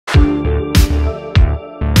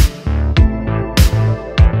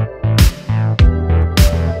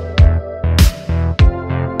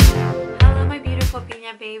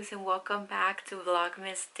babes, and welcome back to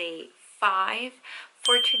Vlogmas Day 5.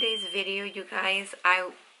 For today's video, you guys,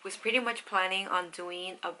 I was pretty much planning on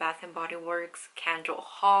doing a Bath & Body Works candle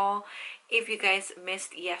haul. If you guys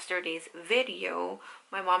missed yesterday's video,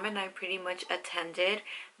 my mom and I pretty much attended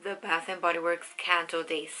the Bath & Body Works Candle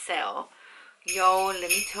Day sale. Yo, let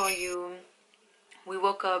me tell you, we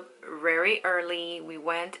woke up very early. We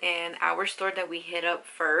went in our store that we hit up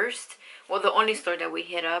first. Well, the only store that we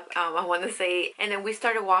hit up, I want to say. And then we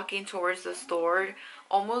started walking towards the store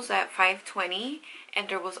almost at 5:20. And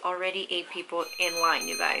there was already 8 people in line,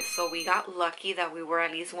 you guys. So we got lucky that we were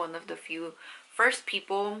at least one of the few first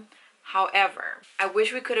people. However, I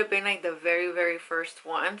wish we could have been like the very first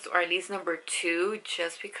ones, or at least number 2.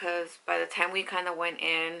 Just because by the time we kind of went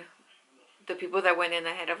in, the people that went in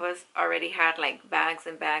ahead of us already had like bags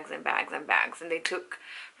and bags and bags and bags, and they took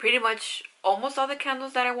pretty much almost all the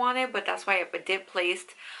candles that I wanted. But that's why I did place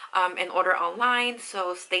an order online,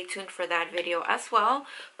 so stay tuned for that video as well.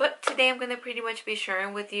 But today I'm going to pretty much be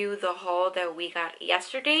sharing with you the haul that we got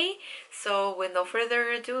yesterday. So with no further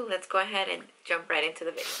ado, let's go ahead and jump right into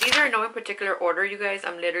the video. These are no in particular order, you guys.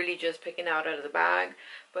 I'm literally just picking out of the bag.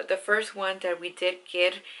 But the first one that we did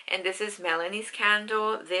get, and this is Melanie's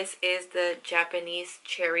candle. This is the Japanese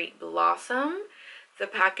Cherry Blossom. The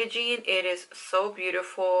packaging, it is so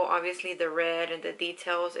beautiful. Obviously the red and the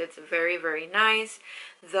details, it's very nice.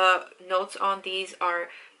 The notes on these are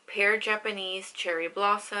pear Japanese cherry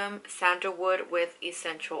blossom, sandalwood with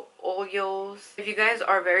essential oils. If you guys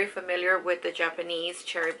are very familiar with the Japanese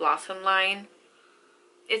cherry blossom line,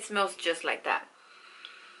 it smells just like that.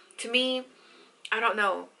 To me, I don't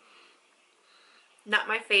know, not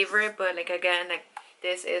my favorite, but like again, like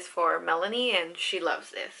this is for Melanie and she loves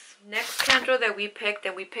this. Next candle that we picked,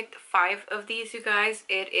 and we picked 5 of these, you guys.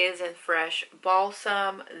 It is in fresh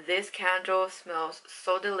balsam. This candle smells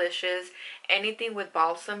so delicious. Anything with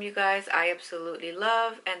balsam, you guys, I absolutely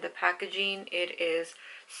love. And the packaging, it is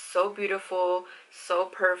so beautiful, so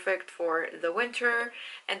perfect for the winter.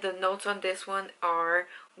 And the notes on this one are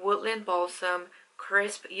woodland balsam,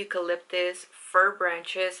 crisp eucalyptus, fir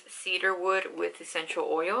branches, cedar wood with essential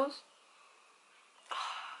oils.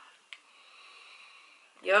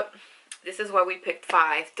 Yep, this is why we picked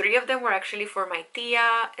 5. 3 of them were actually for my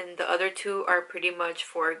tia, and the other 2 are pretty much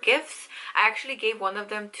for gifts. I actually gave one of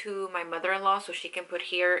them to my mother-in-law so she can put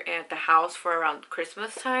here at the house for around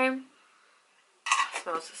Christmas time. It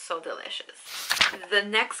smells so delicious. The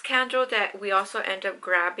next candle that we also end up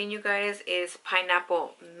grabbing, you guys, is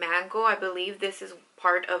Pineapple Mango. I believe this is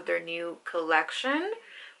part of their new collection,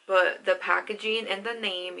 but the packaging and the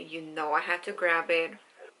name, you know I had to grab it.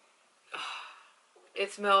 It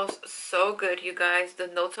smells so good, you guys. The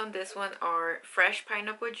notes on this one are fresh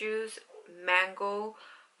pineapple juice, mango,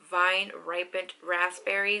 vine ripened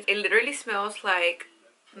raspberries. It literally smells like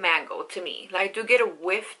mango to me. Like, I do get a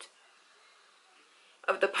whiff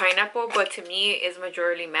of the pineapple, but to me it's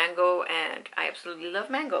majority mango, and I absolutely love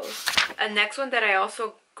mangoes. A next one that I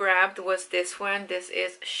also grabbed was this one. This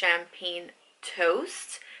is Champagne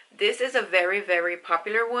Toast. This is a very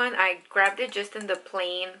popular one. I grabbed it just in the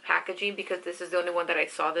plain packaging because this is the only one that I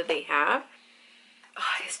saw that they have. Oh,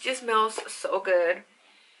 it just smells so good.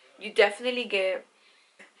 You definitely get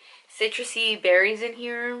citrusy berries in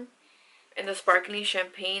here. And the sparkling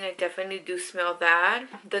champagne, I definitely do smell that.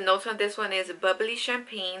 The notes on this one is bubbly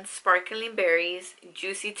champagne, sparkling berries,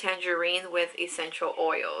 juicy tangerine with essential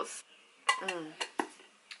oils.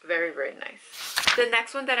 Very nice. The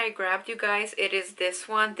next one that I grabbed, you guys, it is this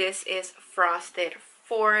one. This is Frosted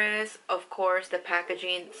Forest. Of course, the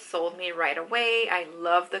packaging sold me right away. I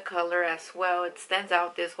love the color as well. It stands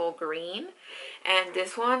out, this whole green. And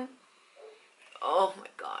this one, oh my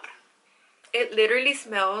god. It literally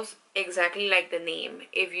smells exactly like the name.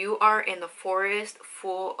 If you are in a forest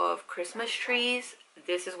full of Christmas trees,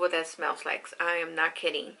 this is what that smells like. I am not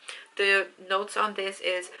kidding. The notes on this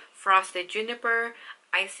is frosted juniper,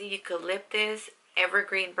 icy eucalyptus,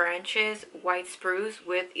 evergreen branches, white spruce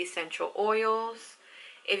with essential oils.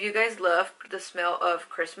 If you guys love the smell of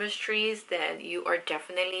Christmas trees, then you are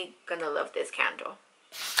definitely gonna love this candle.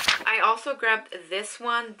 I also grabbed this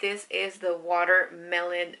one. This is the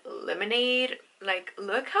watermelon lemonade. Like,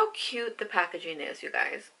 look how cute the packaging is, you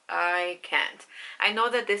guys. I can't. I know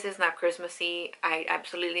that this is not Christmassy. I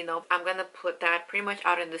absolutely know. I'm gonna put that pretty much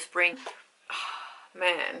out in the spring. Oh,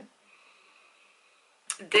 man.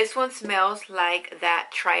 This one smells like that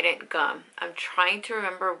Trident gum. I'm trying to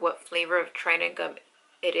remember what flavor of Trident gum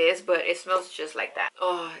it is, but it smells just like that.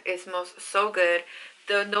 Oh, it smells so good.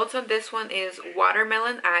 The notes on this one is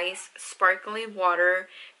watermelon ice, sparkling water,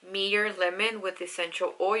 Meyer lemon with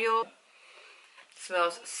essential oil.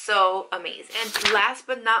 Smells so amazing. And last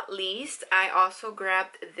but not least, I also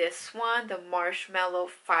grabbed this one, the Marshmallow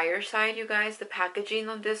Fireside, you guys. The packaging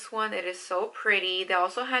on this one, it is so pretty. They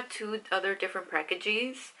also had 2 other different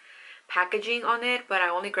packaging on it, but I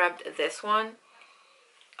only grabbed this one.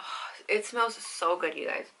 Oh, it smells so good, you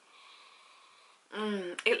guys.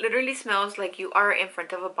 It literally smells like you are in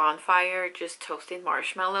front of a bonfire just toasting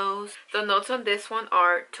marshmallows. The notes on this one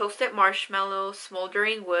are toasted marshmallows,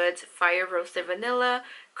 smoldering woods, fire roasted vanilla,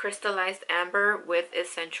 crystallized amber with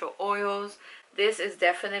essential oils. This is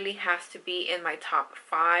definitely has to be in my top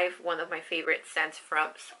 5. One of my favorite scents from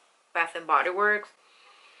Bath and Body Works.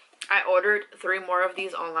 I ordered 3 more of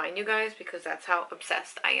these online, you guys, because that's how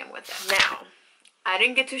obsessed I am with it. Now, I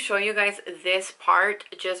didn't get to show you guys this part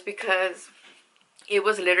just because it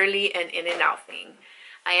was literally an in and out thing.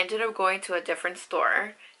 I ended up going to a different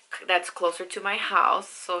store that's closer to my house.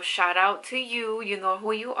 So shout out to you. You know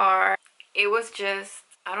who you are. It was just,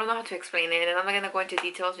 I don't know how to explain it. And I'm not going to go into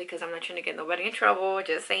details because I'm not trying to get nobody in trouble.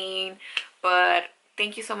 Just saying. But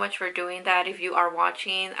thank you so much for doing that. If you are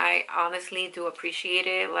watching, I honestly do appreciate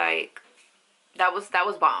it. Like, that was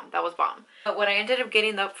bomb. That was bomb. But what I ended up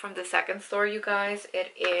getting up from the second store, you guys,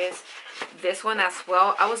 it is this one as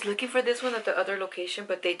well. I was looking for this one at the other location,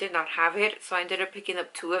 but they did not have it, so I ended up picking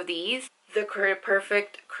up 2 of these. The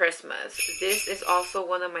Perfect Christmas. This is also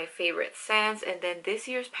one of my favorite scents. And then this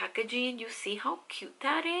year's packaging, you see how cute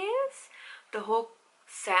that is? The whole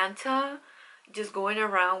Santa just going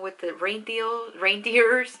around with the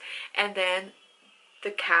reindeers, and then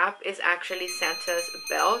the cap is actually Santa's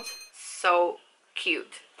belt. So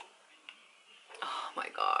cute. Oh my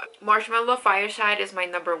god. Marshmallow Fireside is my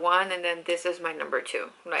number 1, and then this is my number 2.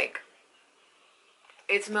 Like,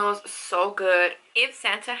 it smells so good. If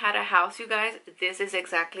Santa had a house, you guys, this is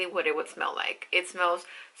exactly what it would smell like. It smells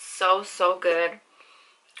so good.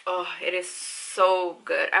 Oh, it is so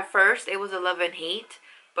good. At first it was a love and hate,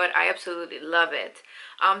 but I absolutely love it.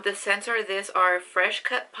 The scents are fresh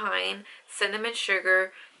cut pine, cinnamon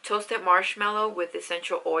sugar, toasted marshmallow with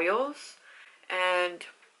essential oils, and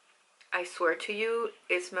I swear to you,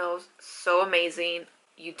 it smells so amazing.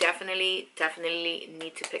 You definitely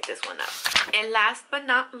need to pick this one up. And last but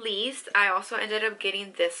not least, I also ended up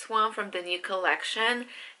getting this one from the new collection.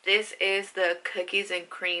 This is the cookies and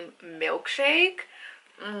cream milkshake.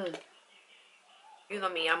 You know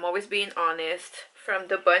me, I'm always being honest. From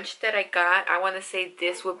the bunch that I got, I want to say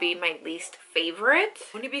this would be my least favorite.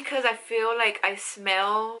 Only because I feel like I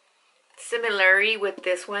smell similarity with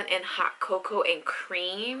this one and hot cocoa and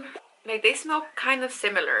cream. Like, they smell kind of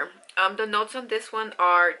similar. The notes on this one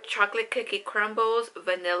are chocolate cookie crumbles,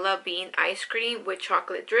 vanilla bean ice cream with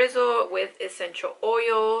chocolate drizzle with essential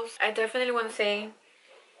oils. I definitely want to say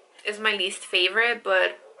it's my least favorite,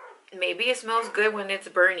 but maybe it smells good when it's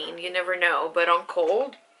burning. You never know. But on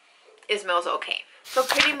cold, it smells okay. So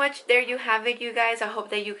pretty much there you have it, you guys. I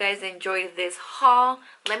hope that you guys enjoyed this haul.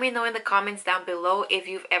 Let me know in the comments down below if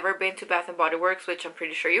you've ever been to Bath and Body Works, which I'm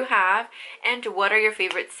pretty sure you have, and what are your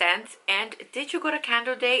favorite scents, and did you go to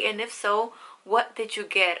Candle Day, and if so, what did you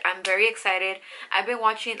get? I'm very excited. I've been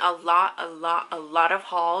watching a lot of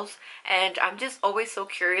hauls, and I'm just always so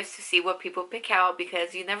curious to see what people pick out,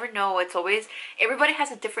 because you never know. It's always, everybody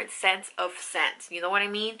has a different sense of scents, you know what I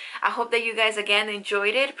mean? I hope that you guys again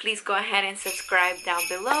enjoyed it. Please go ahead and subscribe down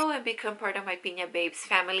below and become part of my Piña Babes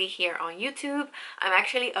family here on YouTube. I'm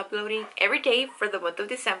actually uploading every day for the month of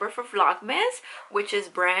December for Vlogmas, which is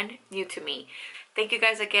brand new to me. Thank you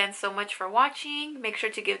guys again so much for watching. Make sure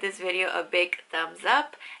to give this video a big thumbs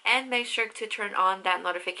up and make sure to turn on that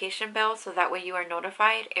notification bell so that way you are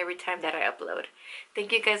notified every time that I upload.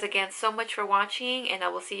 Thank you guys again so much for watching, and I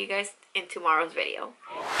will see you guys in tomorrow's video.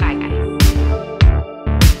 Bye guys.